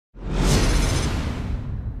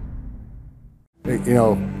You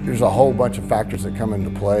know, there's a whole bunch of factors that come into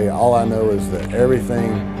play. All I know is that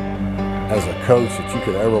everything as a coach that you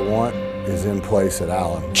could ever want is in place at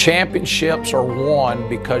Allen. Championships are won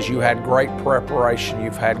because you had great preparation,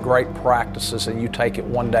 you've had great practices, and you take it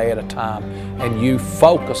one day at a time, and you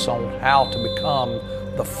focus on how to become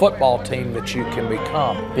the football team that you can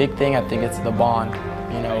become. Big thing, I think it's the bond.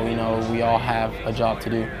 You know, we all have a job to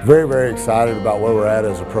do. Very, very excited about where we're at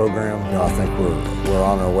as a program. You know, I think we're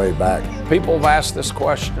on our way back. People have asked this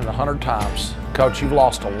question 100 times. Coach, you've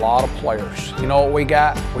lost a lot of players. You know what we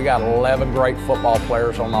got? We got 11 great football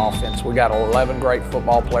players on offense. We got 11 great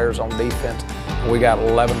football players on defense. And we got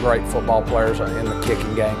 11 great football players in the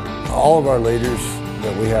kicking game. All of our leaders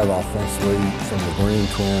that we have offensively, from the Green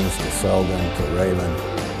twins to Selden to Raylan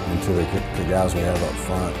and to the guys we have up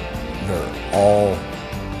front, they're all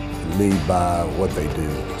lead by what they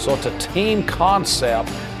do. So it's a team concept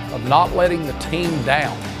of not letting the team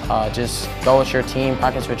down. Just go with your team,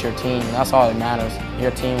 practice with your team, and that's all that matters.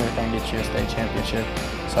 Your team is going to get you a state championship,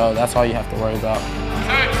 so that's all you have to worry about.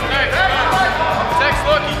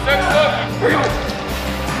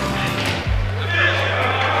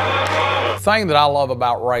 The thing that I love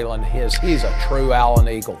about Raylan is he's a true Allen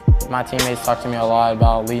Eagle. My teammates talk to me a lot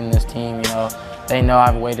about leading this team, you know. They know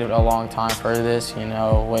I've waited a long time for this, you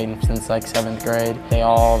know, waiting since like 7th grade. They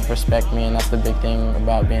all respect me, and that's the big thing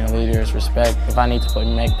about being a leader is respect. If I need to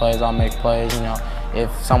make plays, I'll make plays, you know. If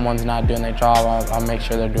someone's not doing their job, I'll make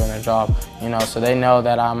sure they're doing their job, you know. So they know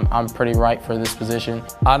that I'm pretty right for this position.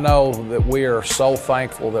 I know that we are so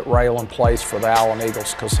thankful that Raylan plays for the Allen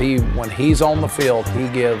Eagles because when he's on the field, he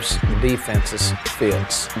gives defenses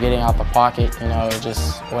fits. Getting out the pocket, you know,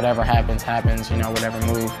 just whatever happens, happens, you know, whatever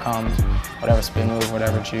move comes, whatever spin move,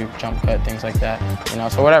 whatever juke, jump cut, things like that, you know.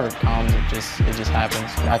 So whatever comes, it just happens.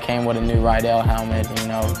 I came with a new Rydell helmet, you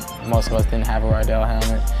know, most of us didn't have a Rydell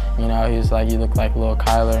helmet. You know, he was like, you look like little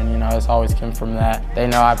Kyler, and you know, it's always come from that. They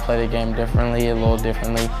know I play the game differently, a little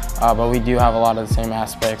differently, but we do have a lot of the same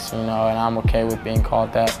aspects, you know, and I'm okay with being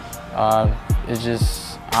called that. It's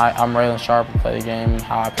just, I'm Raylan Sharp to play the game,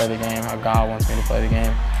 how I play the game, how God wants me to play the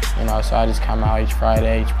game, you know, so I just come out each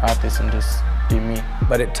Friday, each practice, and just do me.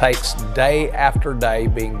 But it takes day after day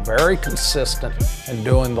being very consistent and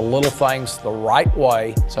doing the little things the right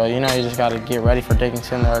way. So, you know, you just got to get ready for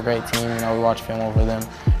Dickinson. They're a great team. You know, we watch film over them.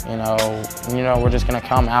 You know, we're just going to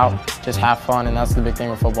come out, just have fun, and that's the big thing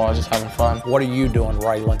with football, just having fun. What are you doing,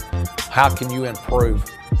 Raylan? How can you improve?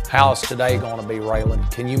 How is today going to be,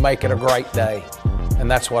 Raylan? Can you make it a great day? And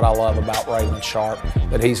that's what I love about Raylan Sharp,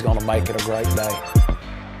 that he's going to make it a great day.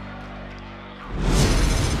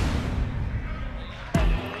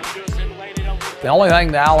 The only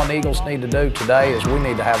thing the Allen Eagles need to do today is we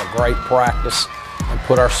need to have a great practice and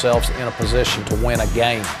put ourselves in a position to win a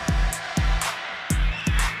game.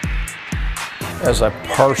 As a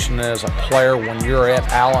person, as a player, when you're at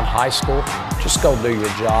Allen High School, just go do your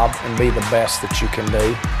job and be the best that you can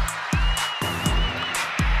be.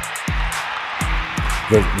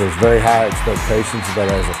 There's very high expectations that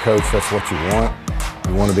as a coach, that's what you want.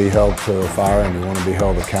 You want to be held to the fire and you want to be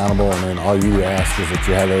held accountable, and then all you ask is that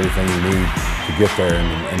you have everything you need to get there. And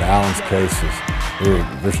in Allen's case,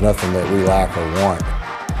 there's nothing that we lack or want.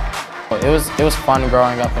 It was fun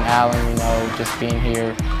growing up in Allen, you know, just being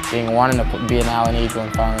here, wanting to be an Allen Eagle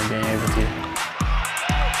and finally being able to.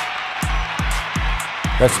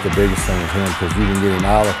 That's the biggest thing with him, because you can get him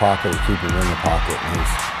out of the pocket or keep him in the pocket, and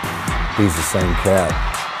he's the same cat.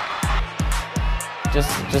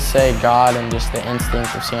 Just say God and just the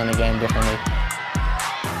instinct of seeing the game differently.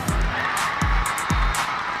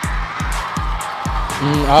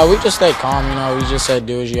 We just stayed calm, you know. We just said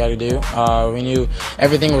do what you got to do. We knew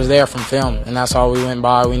everything was there from film, and that's all we went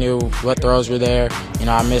by. We knew what throws were there. You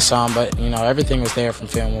know, I missed some, but you know, everything was there from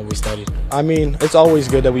film when we studied. I mean, it's always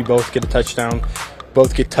good that we both get a touchdown,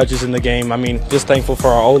 both get touches in the game. I mean, just thankful for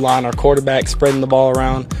our O-line, our quarterback spreading the ball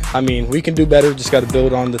around. I mean, we can do better. Just got to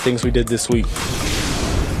build on the things we did this week.